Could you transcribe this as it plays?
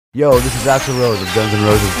Yo, this is Axl Rose of Guns N'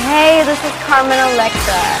 Roses. Hey, this is Carmen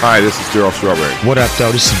Electra. Hi, this is Daryl Strawberry. What up,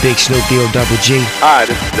 though? This is Big Snoop D-O Double G. Hi,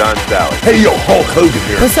 this is John Sally. Hey, yo, Hulk Hogan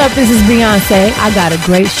here. What's up? This is Beyonce. I got a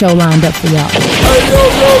great show lined up for y'all. Hey,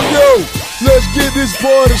 yo. Let's get this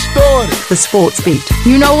party started. The Sports Beat.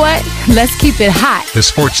 You know what? Let's keep it hot. The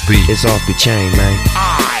Sports Beat. It's off the chain, man.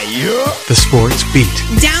 Yeah. The Sports Beat.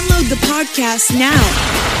 Download the podcast now.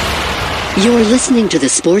 You're listening to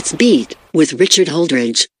The Sports Beat with Richard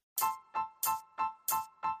Holdridge.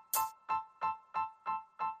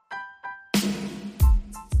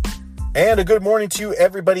 And a good morning to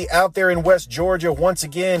everybody out there in West Georgia. Once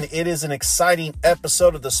again, it is an exciting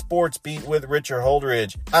episode of the Sports Beat with Richard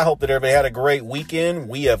Holdridge. I hope that everybody had a great weekend.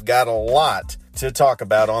 We have got a lot to talk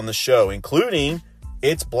about on the show, including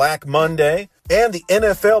it's Black Monday and the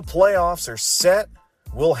NFL playoffs are set.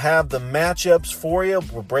 We'll have the matchups for you.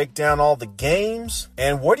 We'll break down all the games.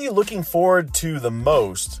 And what are you looking forward to the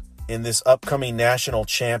most in this upcoming national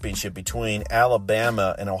championship between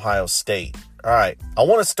Alabama and Ohio State? All right, I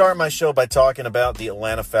want to start my show by talking about the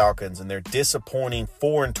Atlanta Falcons and their disappointing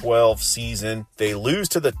 4-12 season. They lose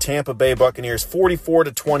to the Tampa Bay Buccaneers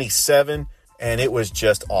 44-27, and it was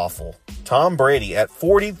just awful. Tom Brady, at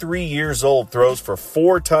 43 years old, throws for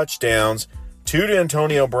 4 touchdowns, 2 to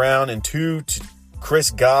Antonio Brown and 2 to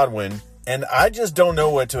Chris Godwin, and I just don't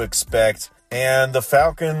know what to expect. And the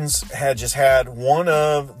Falcons had just had one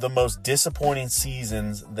of the most disappointing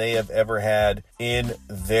seasons they have ever had in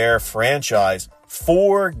their franchise.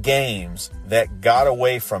 4 games that got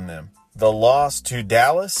away from them. The loss to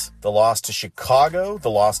Dallas, the loss to Chicago,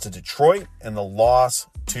 the loss to Detroit, and the loss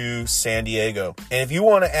to San Diego. And if you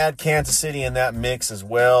want to add Kansas City in that mix as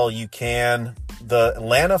well, you can. The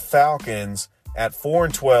Atlanta Falcons at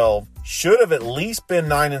 4-12 should have at least been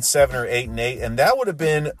 9-7 or 8-8, and that would have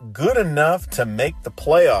been good enough to make the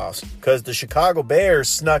playoffs because the Chicago Bears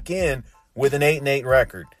snuck in with an 8-8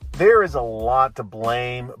 record. There is a lot to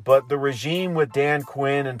blame, but the regime with Dan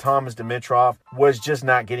Quinn and Thomas Dimitroff was just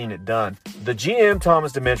not getting it done. The GM,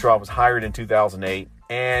 Thomas Dimitroff, was hired in 2008,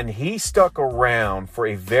 and he stuck around for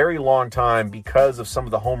a very long time because of some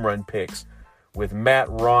of the home run picks. With Matt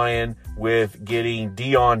Ryan, with getting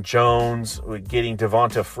Deion Jones, with getting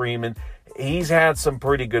Devonta Freeman. He's had some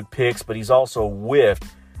pretty good picks, but he's also whiffed.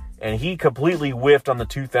 And he completely whiffed on the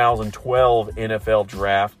 2012 NFL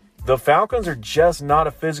draft. The Falcons are just not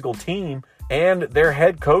a physical team, and their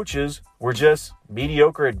head coaches were just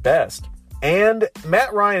mediocre at best. And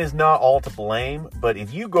Matt Ryan is not all to blame, but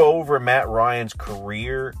if you go over Matt Ryan's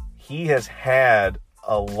career, he has had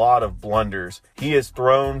a lot of blunders. He has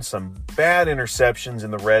thrown some bad interceptions in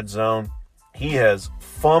the red zone. He has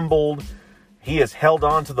fumbled. He has held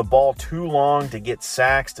on to the ball too long to get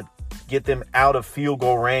sacks, to get them out of field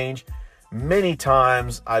goal range. Many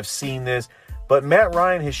times I've seen this, but Matt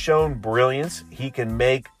Ryan has shown brilliance. He can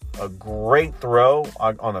make a great throw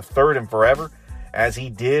on a 3rd and forever, as he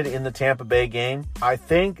did in the Tampa Bay game. I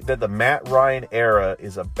think that the Matt Ryan era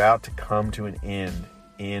is about to come to an end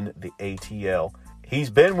in the ATL. He's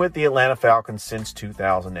been with the Atlanta Falcons since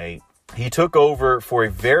 2008. He took over for a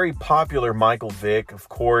very popular Michael Vick. Of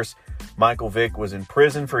course, Michael Vick was in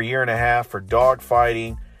prison for a year and a half for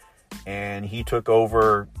dogfighting, and he took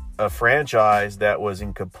over a franchise that was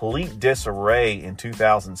in complete disarray in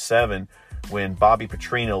 2007 when Bobby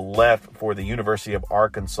Petrino left for the University of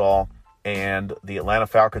Arkansas, and the Atlanta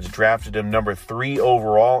Falcons drafted him number 3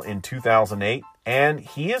 overall in 2008, and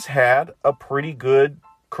he has had a pretty good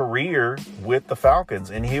career with the Falcons,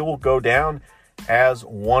 and he will go down as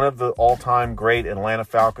one of the all-time great Atlanta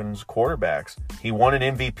Falcons quarterbacks. He won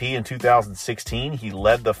an MVP in 2016. He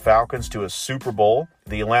led the Falcons to a Super Bowl.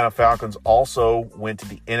 The Atlanta Falcons also went to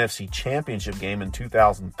the NFC Championship game in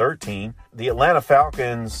 2013. The Atlanta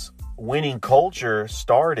Falcons winning culture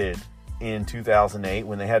started in 2008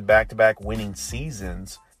 when they had back-to-back winning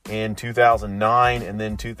seasons in 2009 and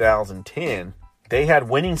then 2010. They had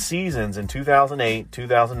winning seasons in 2008,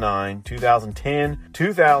 2009, 2010,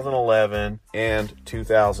 2011, and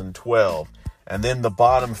 2012. And then the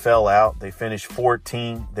bottom fell out. They finished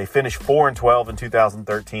 4-12 in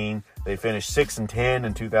 2013. They finished 6-10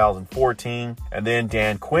 in 2014. And then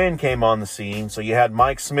Dan Quinn came on the scene. So you had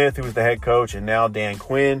Mike Smith, who was the head coach, and now Dan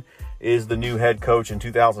Quinn is the new head coach in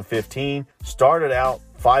 2015. Started out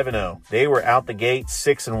 5-0. They were out the gate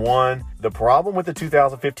 6-1. The problem with the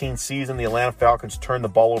 2015 season, the Atlanta Falcons turned the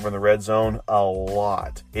ball over in the red zone a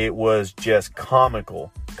lot. It was just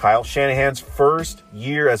comical. Kyle Shanahan's first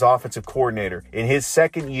year as offensive coordinator. In his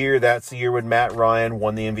second year, that's the year when Matt Ryan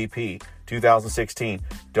won the MVP. 2016.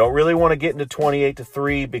 Don't really want to get into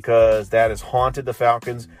 28-3 because that has haunted the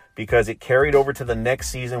Falcons because it carried over to the next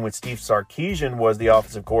season when Steve Sarkisian was the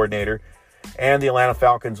offensive coordinator and the Atlanta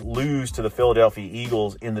Falcons lose to the Philadelphia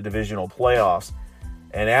Eagles in the divisional playoffs.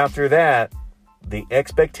 And after that, the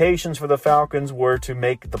expectations for the Falcons were to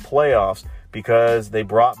make the playoffs because they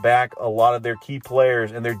brought back a lot of their key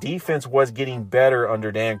players and their defense was getting better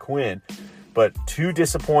under Dan Quinn. But 2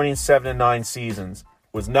 disappointing 7-9 seasons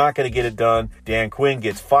was not going to get it done. Dan Quinn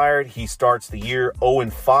gets fired. He starts the year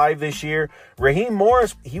 0-5 this year. Raheem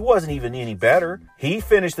Morris, he wasn't even any better. He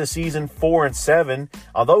finished the season 4-7.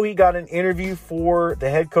 Although he got an interview for the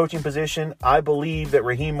head coaching position, I believe that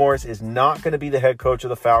Raheem Morris is not going to be the head coach of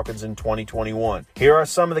the Falcons in 2021. Here are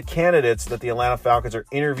some of the candidates that the Atlanta Falcons are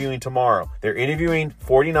interviewing tomorrow. They're interviewing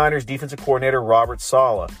 49ers defensive coordinator Robert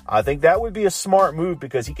Saleh. I think that would be a smart move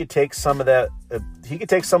because he could take some of that. He could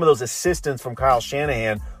take some of those assistants from Kyle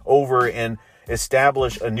Shanahan over and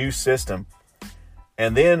establish a new system.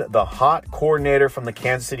 And then the hot coordinator from the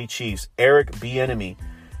Kansas City Chiefs, Eric Bieniemy,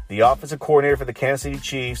 the offensive coordinator for the Kansas City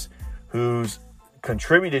Chiefs, who's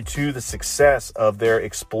contributed to the success of their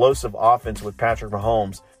explosive offense with Patrick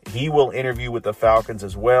Mahomes. He will interview with the Falcons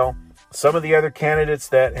as well. Some of the other candidates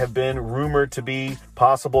that have been rumored to be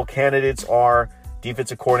possible candidates are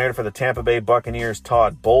defensive coordinator for the Tampa Bay Buccaneers,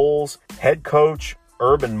 Todd Bowles, head coach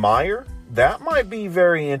Urban Meyer. That might be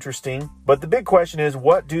very interesting. But the big question is,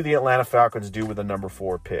 what do the Atlanta Falcons do with the number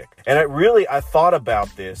 4 pick? And I thought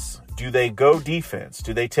about this. Do they go defense?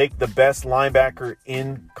 Do they take the best linebacker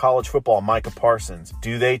in college football, Micah Parsons?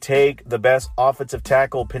 Do they take the best offensive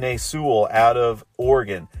tackle, Penei Sewell, out of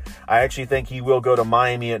Oregon? I actually think he will go to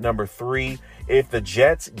Miami at number 3. If the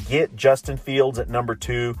Jets get Justin Fields at number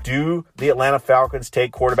 2, do the Atlanta Falcons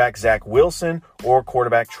take quarterback Zach Wilson or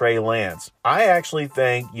quarterback Trey Lance? I actually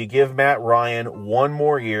think you give Matt Ryan one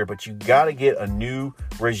more year, but you got to get a new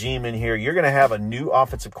regime in here. You're going to have a new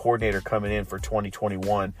offensive coordinator coming in for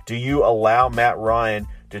 2021. Do you allow Matt Ryan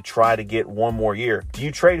to try to get one more year? Do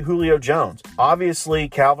you trade Julio Jones? Obviously,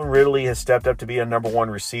 Calvin Ridley has stepped up to be a number 1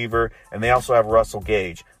 receiver, and they also have Russell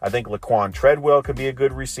Gage. I think Laquan Treadwell could be a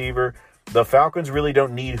good receiver. The Falcons really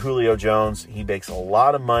don't need Julio Jones. He makes a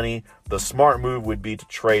lot of money. The smart move would be to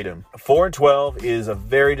trade him. 4-12 is a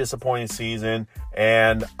very disappointing season,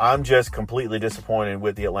 and I'm just completely disappointed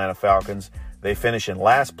with the Atlanta Falcons. They finish in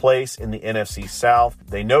last place in the NFC South.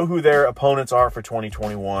 They know who their opponents are for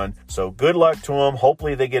 2021. So good luck to them.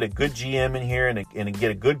 Hopefully they get a good GM in here and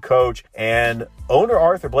get a good coach. And owner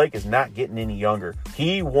Arthur Blank is not getting any younger.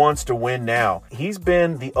 He wants to win now. He's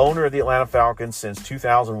been the owner of the Atlanta Falcons since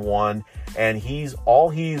 2001. And he's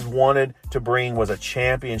wanted to bring was a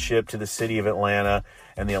championship to the city of Atlanta.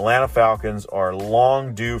 And the Atlanta Falcons are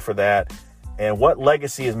long due for that. And what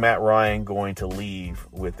legacy is Matt Ryan going to leave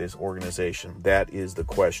with this organization? That is the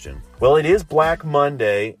question. Well, it is Black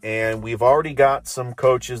Monday, and we've already got some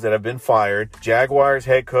coaches that have been fired. Jaguars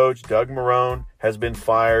head coach Doug Marrone has been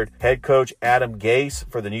fired. Head coach Adam Gase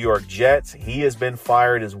for the New York Jets, he has been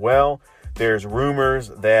fired as well. There's rumors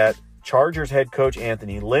that Chargers head coach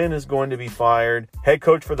Anthony Lynn is going to be fired. Head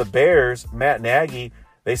coach for the Bears, Matt Nagy,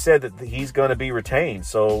 they said that he's going to be retained,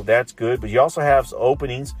 so that's good. But you also have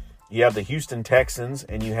openings. You have the Houston Texans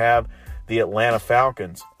and you have the Atlanta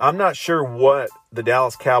Falcons. I'm not sure what the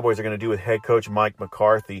Dallas Cowboys are going to do with head coach Mike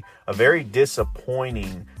McCarthy. A very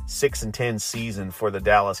disappointing 6-10 season for the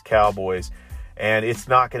Dallas Cowboys. And it's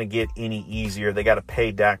not going to get any easier. They got to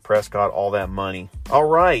pay Dak Prescott all that money. All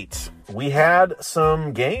right. We had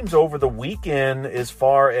some games over the weekend as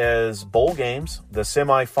far as bowl games. The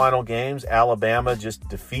semifinal games, Alabama just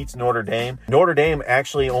defeats Notre Dame. Notre Dame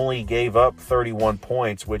actually only gave up 31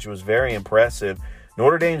 points, which was very impressive.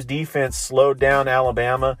 Notre Dame's defense slowed down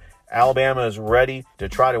Alabama. Alabama is ready to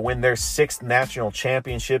try to win their 6th national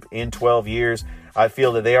championship in 12 years. I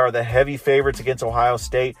feel that they are the heavy favorites against Ohio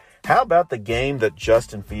State. How about the game that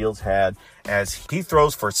Justin Fields had as he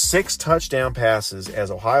throws for 6 touchdown passes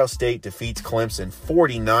as Ohio State defeats Clemson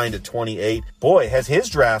 49-28? Boy, has his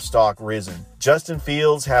draft stock risen. Justin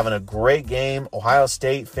Fields having a great game. Ohio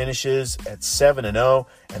State finishes at 7-0,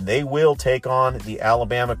 and they will take on the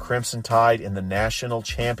Alabama Crimson Tide in the national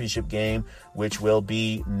championship game, which will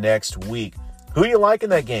be next week. Who do you like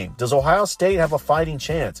in that game? Does Ohio State have a fighting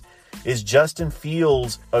chance? Is Justin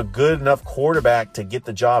Fields a good enough quarterback to get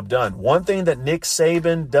the job done? One thing that Nick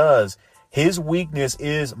Saban does, his weakness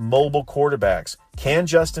is mobile quarterbacks. Can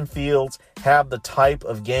Justin Fields have the type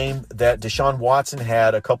of game that Deshaun Watson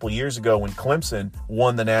had a couple years ago when Clemson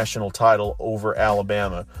won the national title over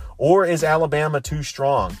Alabama? Or is Alabama too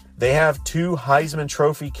strong? They have 2 Heisman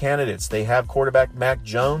Trophy candidates. They have quarterback Mac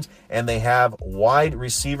Jones and they have wide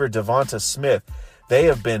receiver Devonta Smith. They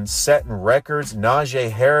have been setting records.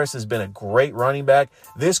 Najee Harris has been a great running back.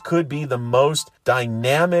 This could be the most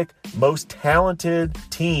dynamic, most talented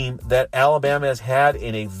team that Alabama has had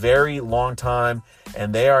in a very long time,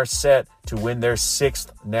 and they are set to win their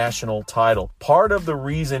 6th national title. Part of the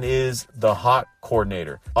reason is the hot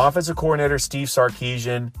coordinator. Offensive coordinator Steve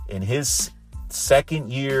Sarkisian, in his second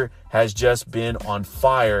year, has just been on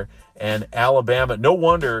fire, and Alabama, no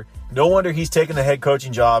wonder he's taken the head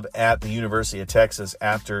coaching job at the University of Texas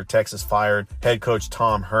after Texas fired head coach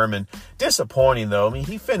Tom Herman. Disappointing, though. I mean,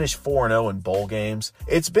 he finished 4-0 in bowl games.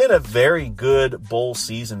 It's been a very good bowl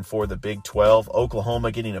season for the Big 12.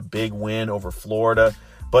 Oklahoma getting a big win over Florida.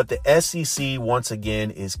 But the SEC, once again,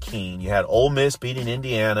 is keen. You had Ole Miss beating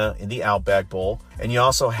Indiana in the Outback Bowl, and you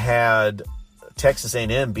also had Texas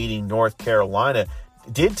A&M beating North Carolina.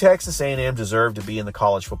 Did Texas A&M deserve to be in the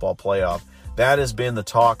college football playoff? That has been the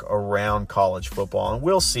talk around college football, and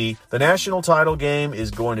we'll see. The national title game is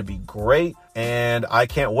going to be great, and I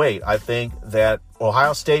can't wait. I think that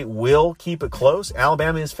Ohio State will keep it close.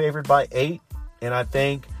 Alabama is favored by 8, and I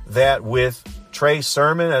think that with Trey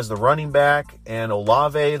Sermon as the running back and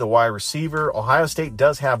Olave, the wide receiver, Ohio State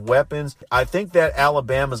does have weapons. I think that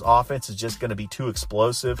Alabama's offense is just going to be too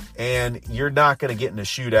explosive, and you're not going to get in a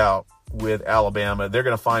shootout with Alabama. They're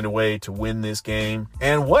going to find a way to win this game.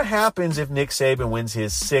 And what happens if Nick Saban wins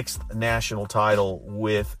his 6th national title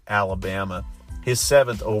with Alabama, his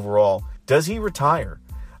 7th overall? Does he retire?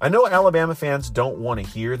 I know Alabama fans don't want to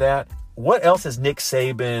hear that. What else has Nick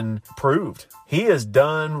Saban proved? He has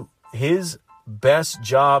done his best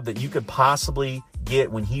job that you could possibly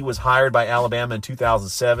get when he was hired by Alabama in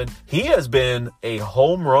 2007. He has been a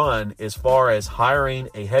home run as far as hiring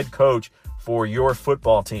a head coach for your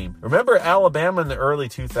football team. Remember Alabama in the early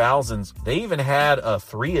 2000s, they even had a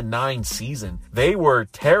 3-9 season. They were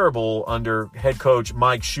terrible under head coach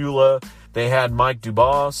Mike Shula. They had Mike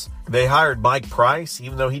Dubas. They hired Mike Price,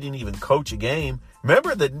 even though he didn't even coach a game.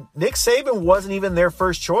 Remember that Nick Saban wasn't even their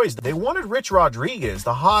first choice. They wanted Rich Rodriguez,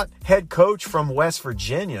 the hot head coach from West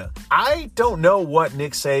Virginia. I don't know what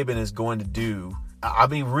Nick Saban is going to do. I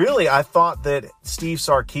mean, really, I thought that Steve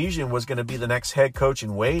Sarkisian was going to be the next head coach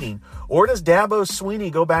in waiting. Or does Dabo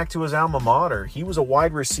Swinney go back to his alma mater? He was a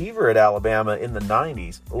wide receiver at Alabama in the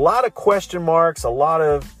 90s. A lot of question marks, a lot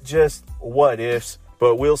of just what ifs,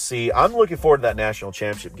 but we'll see. I'm looking forward to that national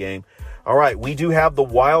championship game. All right, we do have the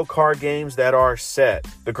wild card games that are set.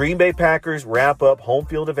 The Green Bay Packers wrap up home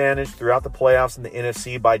field advantage throughout the playoffs in the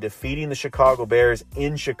NFC by defeating the Chicago Bears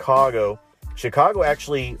in Chicago. Chicago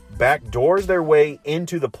actually backdoors their way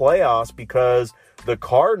into the playoffs because the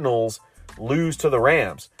Cardinals lose to the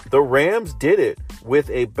Rams. The Rams did it with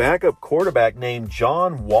a backup quarterback named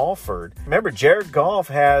John Walford. Remember, Jared Goff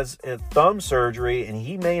has a thumb surgery and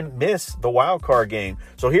he may miss the wild card game.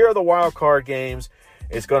 So here are the wild card games.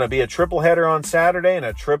 It's going to be a triple header on Saturday and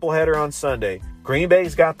a triple header on Sunday. Green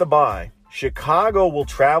Bay's got the bye. Chicago will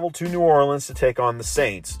travel to New Orleans to take on the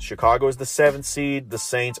Saints. Chicago is the 7th seed. The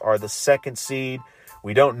Saints are the 2nd seed.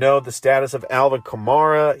 We don't know the status of Alvin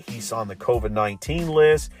Kamara. He's on the COVID-19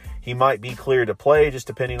 list. He might be cleared to play just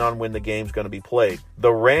depending on when the game's going to be played.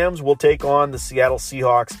 The Rams will take on the Seattle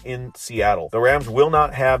Seahawks in Seattle. The Rams will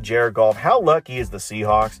not have Jared Goff. How lucky is the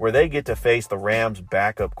Seahawks where they get to face the Rams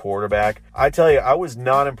backup quarterback? I tell you, I was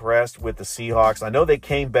not impressed with the Seahawks. I know they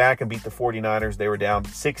came back and beat the 49ers. They were down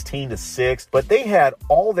 16-6, but they had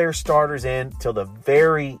all their starters in till the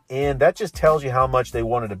very end. That just tells you how much they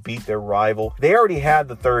wanted to beat their rival. They already had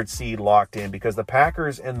the 3rd seed locked in because the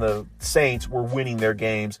Packers and the Saints were winning their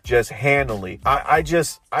games just handily. I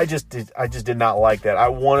just did not like that. I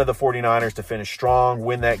wanted the 49ers to finish strong,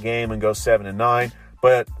 win that game, and go 7-9.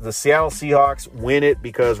 But the Seattle Seahawks win it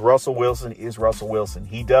because Russell Wilson is Russell Wilson.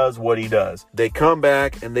 He does what he does. They come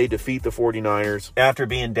back and they defeat the 49ers after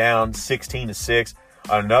being down 16-6.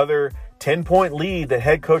 Another 10-point lead that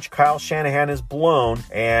head coach Kyle Shanahan has blown.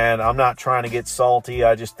 And I'm not trying to get salty.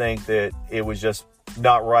 I just think that it was just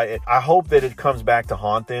not right. I hope that it comes back to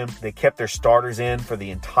haunt them. They kept their starters in for the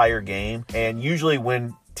entire game. And usually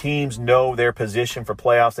when teams know their position for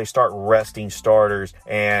playoffs, they start resting starters,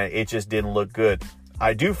 and it just didn't look good.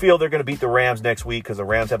 I do feel they're going to beat the Rams next week because the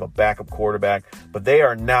Rams have a backup quarterback, but they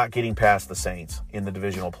are not getting past the Saints in the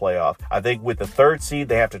divisional playoff. I think with the 3rd seed,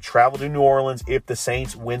 they have to travel to New Orleans if the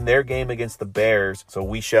Saints win their game against the Bears, so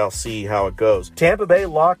we shall see how it goes. Tampa Bay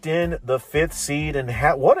locked in the 5th seed, and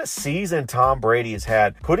what a season Tom Brady has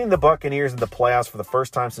had, putting the Buccaneers in the playoffs for the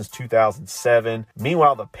first time since 2007.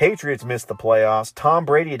 Meanwhile, the Patriots missed the playoffs. Tom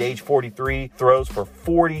Brady at age 43 throws for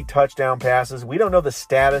 40 touchdown passes. We don't know the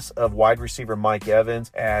status of wide receiver Mike Evans,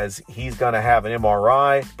 as he's going to have an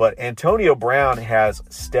MRI, but Antonio Brown has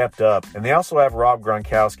stepped up, and they also have Rob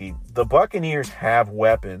Gronkowski. The Buccaneers have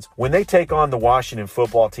weapons. When they take on the Washington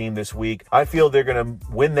football team this week, I feel they're going to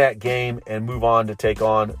win that game and move on to take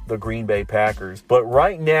on the Green Bay Packers. But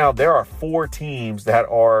right now, there are 4 teams that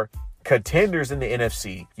are contenders in the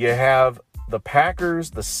NFC. You have the Packers,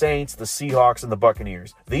 the Saints, the Seahawks, and the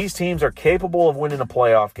Buccaneers. These teams are capable of winning a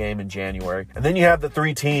playoff game in January. And then you have the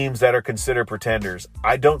 3 teams that are considered pretenders.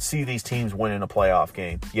 I don't see these teams winning a playoff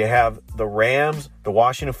game. You have the Rams, the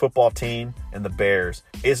Washington football team, and the Bears.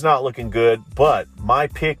 It's not looking good, but my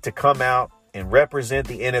pick to come out and represent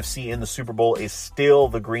the NFC in the Super Bowl is still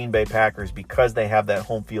the Green Bay Packers because they have that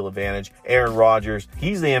home field advantage. Aaron Rodgers,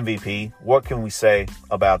 he's the MVP. What can we say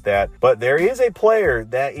about that? But there is a player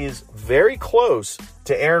that is very close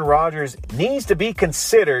to Aaron Rodgers, needs to be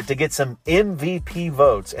considered to get some MVP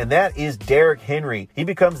votes, and that is Derrick Henry. He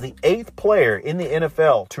becomes the 8th player in the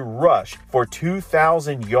NFL to rush for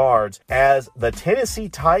 2,000 yards as the Tennessee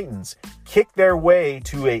Titans kick their way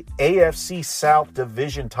to a AFC South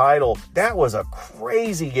division title. That was a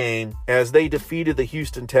crazy game as they defeated the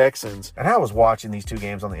Houston Texans. And I was watching these 2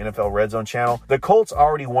 games on the NFL Red Zone channel. The Colts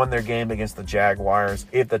already won their game against the Jaguars.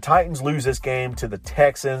 If the Titans lose this game to the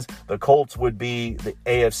Texans, the Colts would be the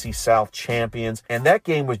AFC South champions. And that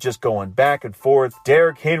game was just going back and forth.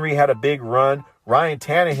 Derrick Henry had a big run. Ryan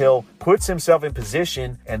Tannehill puts himself in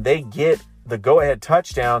position and they get the go-ahead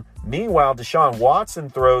touchdown. Meanwhile, Deshaun Watson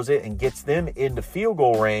throws it and gets them into field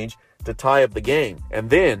goal range to tie up the game. And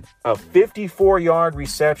then a 54-yard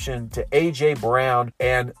reception to A.J. Brown,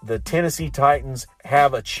 and the Tennessee Titans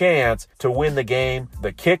have a chance to win the game.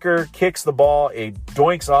 The kicker kicks the ball, it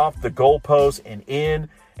doinks off the goalpost and in.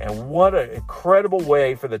 And what an incredible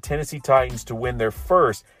way for the Tennessee Titans to win their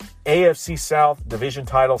first AFC South division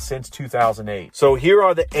title since 2008. So here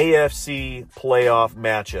are the AFC playoff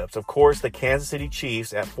matchups. Of course, the Kansas City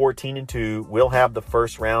Chiefs at 14-2 will have the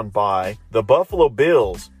first round bye. The Buffalo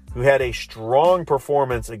Bills, who had a strong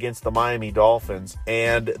performance against the Miami Dolphins,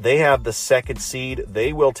 and they have the 2nd seed.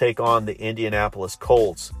 They will take on the Indianapolis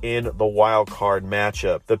Colts in the wild card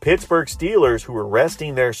matchup. The Pittsburgh Steelers, who are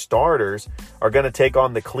resting their starters, are going to take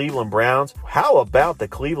on the Cleveland Browns. How about the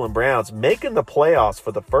Cleveland Browns making the playoffs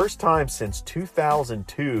for the first time since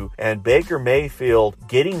 2002, and Baker Mayfield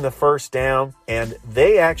getting the first down, and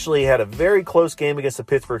they actually had a very close game against the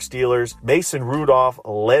Pittsburgh Steelers. Mason Rudolph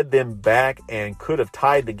led them back and could have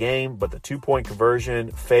tied the game, but the 2-point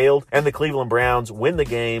conversion failed, and the Cleveland Browns win the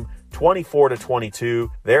game 24-22.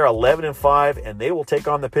 They're 11-5, and they will take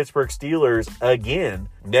on the Pittsburgh Steelers again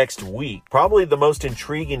next week. Probably the most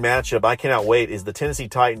intriguing matchup, I cannot wait, is the Tennessee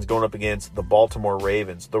Titans going up against the Baltimore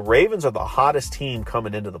Ravens. The Ravens are the hottest team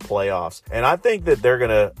coming into the playoffs, and I think that they're going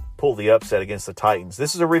to pull the upset against the Titans.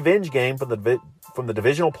 This is a revenge game from the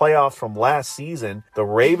divisional playoffs from last season. The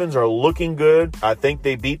Ravens are looking good. I think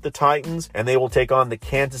they beat the Titans, and they will take on the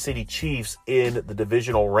Kansas City Chiefs in the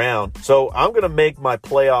divisional round. So I'm going to make my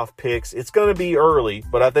playoff picks. It's going to be early,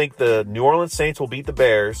 but I think the New Orleans Saints will beat the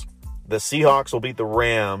Bears, the Seahawks will beat the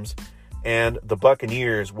Rams, and the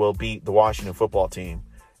Buccaneers will beat the Washington football team.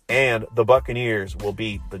 And the Buccaneers will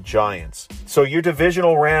beat the Giants. So your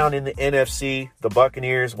divisional round in the NFC, the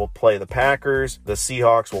Buccaneers will play the Packers. The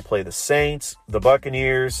Seahawks will play the Saints. The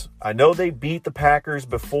Buccaneers, I know they beat the Packers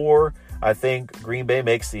before. I think Green Bay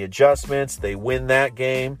makes the adjustments. They win that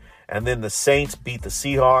game. And then the Saints beat the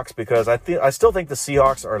Seahawks because I still think the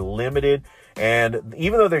Seahawks are limited. And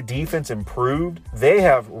even though their defense improved, they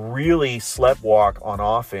have really sleptwalk on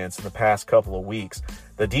offense in the past couple of weeks.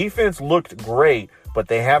 The defense looked great, but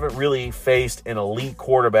they haven't really faced an elite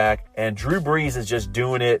quarterback, and Drew Brees is just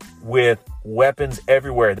doing it with weapons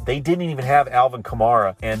everywhere. They didn't even have Alvin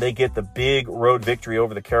Kamara, and they get the big road victory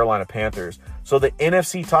over the Carolina Panthers. So the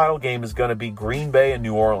NFC title game is going to be Green Bay and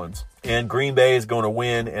New Orleans, and Green Bay is going to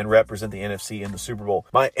win and represent the NFC in the Super Bowl.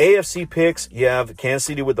 My AFC picks, you have Kansas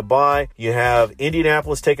City with the bye. You have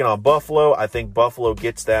Indianapolis taking on Buffalo. I think Buffalo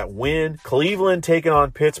gets that win. Cleveland taking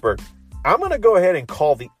on Pittsburgh. I'm going to go ahead and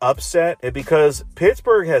call the upset because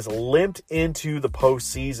Pittsburgh has limped into the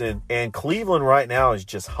postseason and Cleveland right now is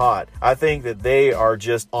just hot. I think that they are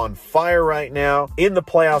just on fire right now in the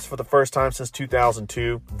playoffs for the first time since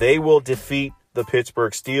 2002. They will defeat the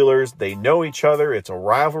Pittsburgh Steelers. They know each other. It's a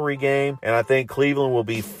rivalry game, and I think Cleveland will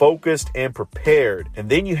be focused and prepared. And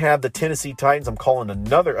then you have the Tennessee Titans. I'm calling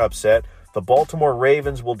another upset. The Baltimore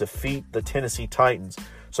Ravens will defeat the Tennessee Titans.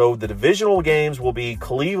 So the divisional games will be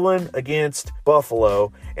Cleveland against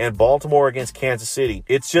Buffalo and Baltimore against Kansas City.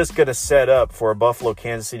 It's just going to set up for a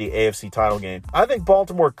Buffalo-Kansas City AFC title game. I think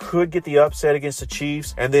Baltimore could get the upset against the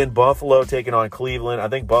Chiefs, and then Buffalo taking on Cleveland. I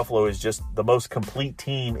think Buffalo is just the most complete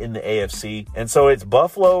team in the AFC. And so it's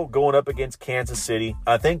Buffalo going up against Kansas City.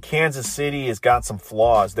 I think Kansas City has got some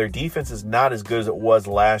flaws. Their defense is not as good as it was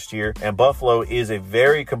last year, and Buffalo is a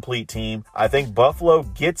very complete team. I think Buffalo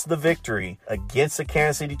gets the victory against the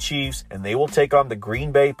Kansas City Chiefs, and they will take on the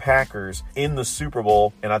Green Bay Packers in the Super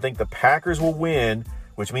Bowl, and I think the Packers will win,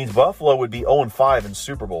 which means Buffalo would be 0-5 in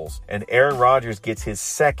Super Bowls, and Aaron Rodgers gets his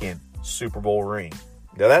second Super Bowl ring.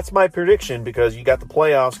 Now that's my prediction because you got the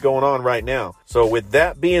playoffs going on right now. So with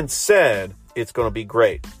that being said, it's going to be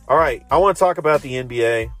great. All right, I want to talk about the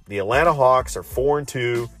NBA. The Atlanta Hawks are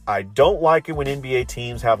 4-2. I don't like it when NBA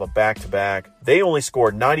teams have a back-to-back. They only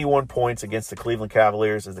scored 91 points against the Cleveland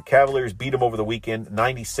Cavaliers as the Cavaliers beat them over the weekend,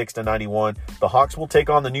 96-91. The Hawks will take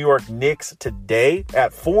on the New York Knicks today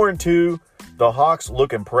at 4-2. The Hawks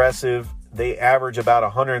look impressive. They average about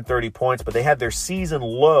 130 points, but they had their season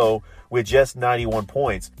low with just 91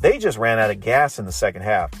 points. They just ran out of gas in the second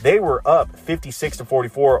half. They were up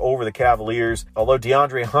 56-44 over the Cavaliers. Although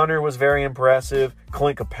DeAndre Hunter was very impressive,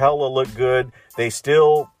 Clint Capella looked good, they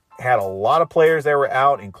still had a lot of players that were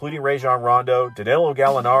out, including Rajon Rondo. Danilo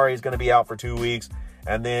Gallinari is going to be out for 2 weeks.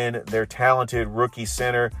 And then their talented rookie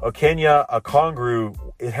center, Okenya Okongwu,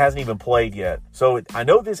 it hasn't even played yet. So I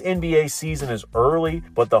know this NBA season is early,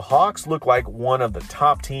 but the Hawks look like one of the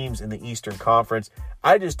top teams in the Eastern Conference.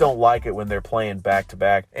 I just don't like it when they're playing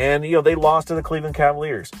back-to-back. And, they lost to the Cleveland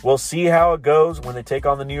Cavaliers. We'll see how it goes when they take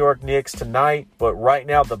on the New York Knicks tonight. But right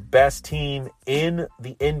now, the best team in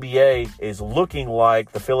the NBA is looking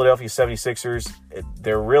like the Philadelphia 76ers.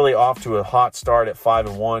 They're really off to a hot start at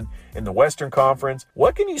 5-1 in the Western Conference.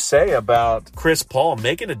 What can you say about Chris Paul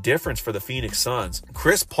making a difference for the Phoenix Suns?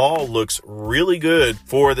 Chris Paul looks really good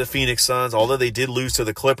for the Phoenix Suns, although they did lose to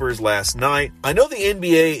the Clippers last night. I know the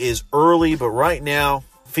NBA is early, but right now,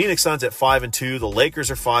 Phoenix Suns at 5-2. The Lakers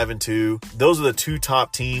are 5-2. Those are the two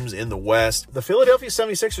top teams in the West. The Philadelphia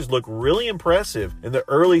 76ers look really impressive in the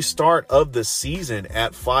early start of the season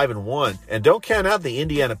at 5-1. And don't count out the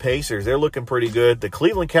Indiana Pacers. They're looking pretty good. The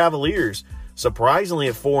Cleveland Cavaliers surprisingly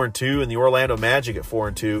at 4-2, and the Orlando Magic at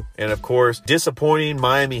 4-2. And of course, disappointing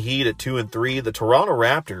Miami Heat at 2-3. The Toronto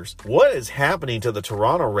Raptors. What is happening to the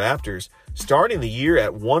Toronto Raptors? Starting the year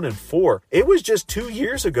at 1-4. It was just 2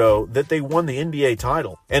 years ago that they won the NBA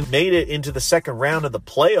title and made it into the second round of the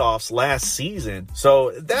playoffs last season.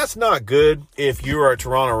 So that's not good if you're a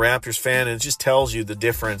Toronto Raptors fan, and it just tells you the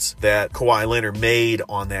difference that Kawhi Leonard made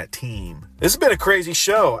on that team. This has been a crazy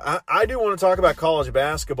show. I do want to talk about college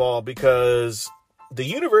basketball because the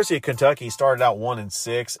University of Kentucky started out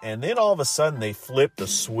 1-6, and then all of a sudden they flipped the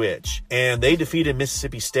switch and they defeated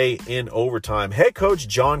Mississippi State in overtime. Head coach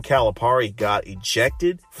John Calipari got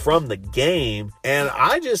ejected from the game, and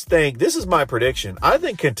I just think, this is my prediction, I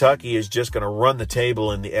think Kentucky is just going to run the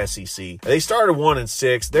table in the SEC. They started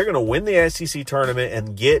 1-6. They're going to win the SEC tournament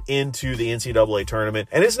and get into the NCAA tournament,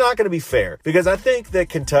 and it's not going to be fair because I think that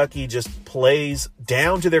Kentucky just plays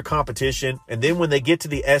down to their competition, and then when they get to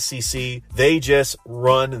the SEC, they just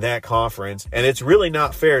run that conference, and it's really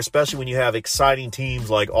not fair, especially when you have exciting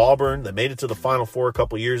teams like Auburn that made it to the Final Four a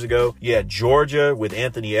couple years ago. You had Georgia with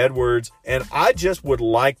Anthony Edwards, and I just would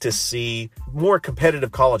like to see more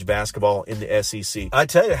competitive college basketball in the SEC. I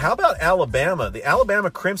tell you, how about Alabama? The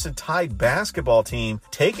Alabama Crimson Tide basketball team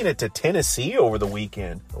taking it to Tennessee over the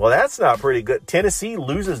weekend. Well, that's not pretty good. Tennessee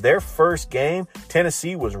loses their first game.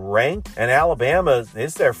 Tennessee was ranked, and Alabama,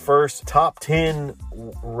 it's their first top 10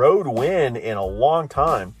 road win in a long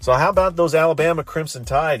time. So how about those Alabama Crimson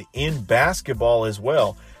Tide in basketball as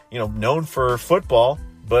well? Known for football,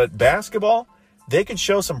 but basketball, they could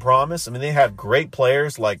show some promise. I mean, they have great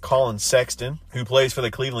players like Colin Sexton, who plays for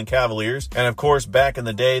the Cleveland Cavaliers. And of course, back in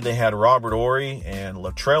the day, they had Robert Horry and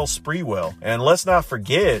Latrell Sprewell. And let's not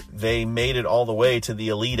forget, they made it all the way to the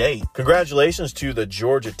Elite Eight. Congratulations to the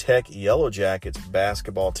Georgia Tech Yellow Jackets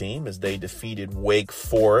basketball team as they defeated Wake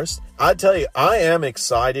Forest. I tell you, I am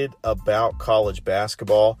excited about college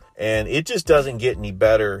basketball, and it just doesn't get any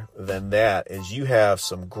better than that, as you have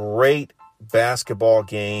some great basketball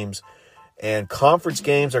games and conference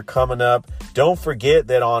games are coming up. Don't forget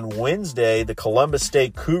that on Wednesday, the Columbus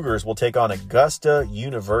State Cougars will take on Augusta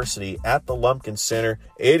University at the Lumpkin Center.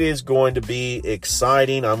 It is going to be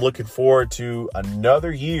exciting. I'm looking forward to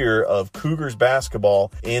another year of Cougars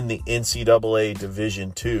basketball in the NCAA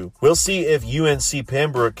Division II. We'll see if UNC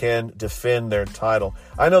Pembroke can defend their title.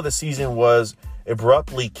 I know the season was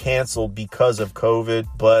abruptly canceled because of COVID,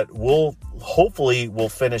 but we'll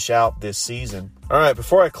finish out this season. All right,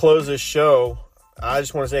 before I close this show, I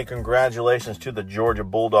just want to say congratulations to the Georgia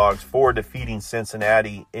Bulldogs for defeating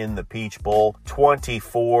Cincinnati in the Peach Bowl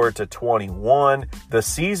 24-21. The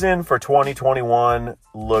season for 2021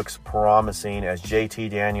 looks promising as JT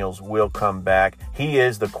Daniels will come back. He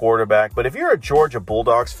is the quarterback, but if you're a Georgia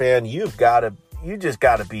Bulldogs fan, you just got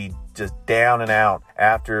to be just down and out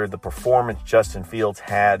after the performance Justin Fields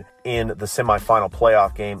had in the semifinal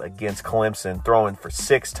playoff game against Clemson, throwing for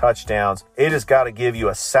 6 touchdowns. It has got to give you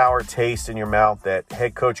a sour taste in your mouth that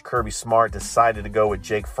head coach Kirby Smart decided to go with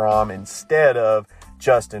Jake Fromm instead of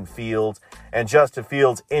Justin Fields, and Justin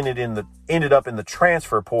Fields ended up into the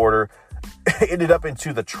transfer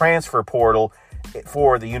portal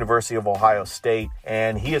for the University of Ohio State,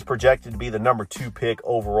 and he is projected to be the number 2 pick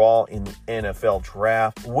overall in the NFL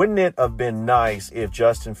draft. Wouldn't it have been nice if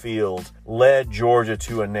Justin Fields led Georgia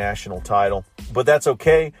to a national title? But that's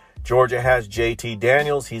okay. Georgia has JT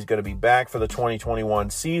Daniels. He's going to be back for the 2021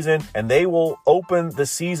 season, and they will open the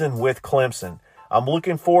season with Clemson. I'm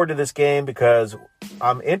looking forward to this game because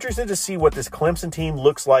I'm interested to see what this Clemson team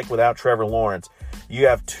looks like without Trevor Lawrence. You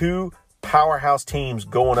have 2 powerhouse teams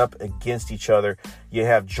going up against each other. You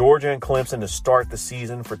have Georgia and Clemson to start the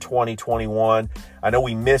season for 2021. I know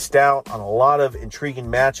we missed out on a lot of intriguing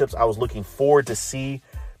matchups I was looking forward to see,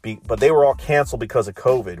 but they were all canceled because of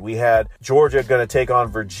COVID. We had Georgia going to take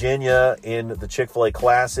on Virginia in the Chick-fil-A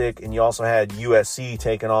Classic, and you also had USC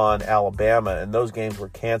taking on Alabama, and those games were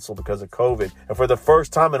canceled because of COVID. And for the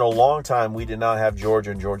first time in a long time, we did not have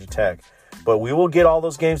Georgia and Georgia Tech. But we will get all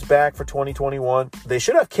those games back for 2021. They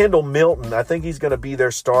should have Kendall Milton. I think he's going to be their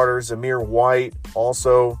starter. Zamir White,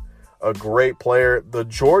 also a great player. The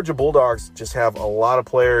Georgia Bulldogs just have a lot of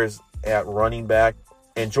players at running back.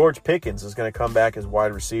 And George Pickens is going to come back as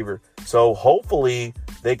wide receiver. So hopefully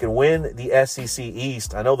they can win the SEC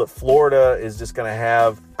East. I know that Florida is just going to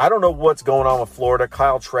have, I don't know what's going on with Florida.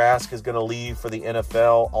 Kyle Trask is going to leave for the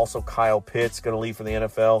NFL. Also Kyle Pitts going to leave for the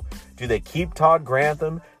NFL. Do they keep Todd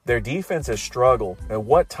Grantham? Their defense has struggled. And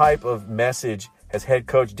what type of message has head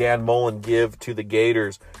coach Dan Mullen give to the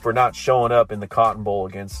Gators for not showing up in the Cotton Bowl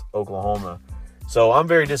against Oklahoma? So I'm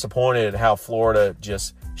very disappointed at how Florida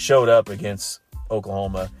just showed up against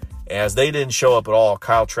Oklahoma, as they didn't show up at all.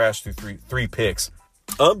 Kyle Trask threw three picks.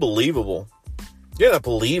 Unbelievable. You cannot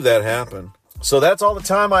believe that happened. So that's all the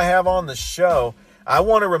time I have on the show. I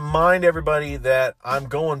want to remind everybody that I'm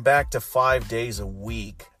going back to 5 days a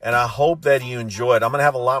week, and I hope that you enjoy it. I'm going to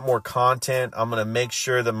have a lot more content. I'm going to make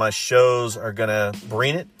sure that my shows are going to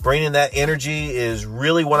bring it. Bringing that energy is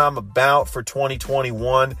really what I'm about for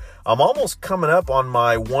 2021. I'm almost coming up on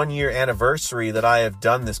my 1-year anniversary that I have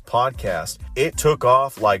done this podcast. It took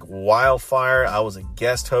off like wildfire. I was a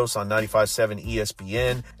guest host on 95.7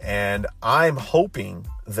 ESPN, and I'm hoping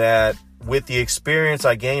that with the experience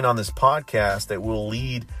I gain on this podcast, that will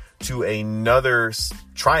lead to another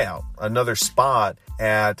tryout, another spot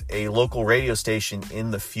at a local radio station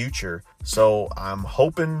in the future. So I'm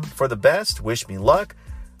hoping for the best. Wish me luck.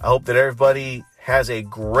 I hope that everybody has a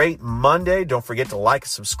great Monday. Don't forget to like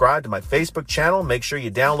and subscribe to my Facebook channel. Make sure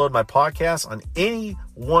you download my podcast on any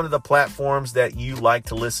one of the platforms that you like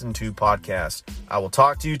to listen to podcasts. I will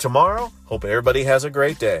talk to you tomorrow. Hope everybody has a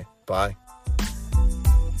great day. Bye.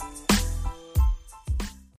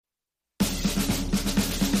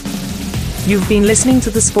 You've been listening to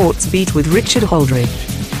The Sports Beat with Richard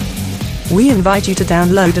Holdridge. We invite you to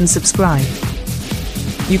download and subscribe.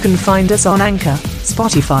 You can find us on Anchor,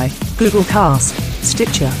 Spotify, Google Cast,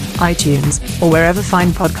 Stitcher, iTunes, or wherever fine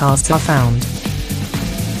podcasts are found.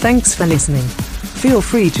 Thanks for listening. Feel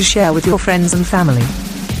free to share with your friends and family.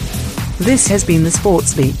 This has been The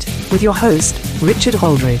Sports Beat, with your host, Richard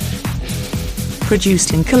Holdridge.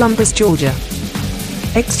 Produced in Columbus, Georgia.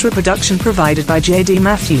 Extra production provided by J.D.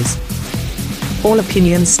 Matthews. All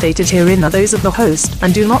opinions stated herein are those of the host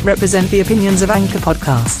and do not represent the opinions of Anchor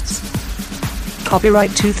Podcasts.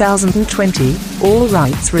 Copyright 2020, all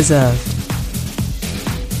rights reserved.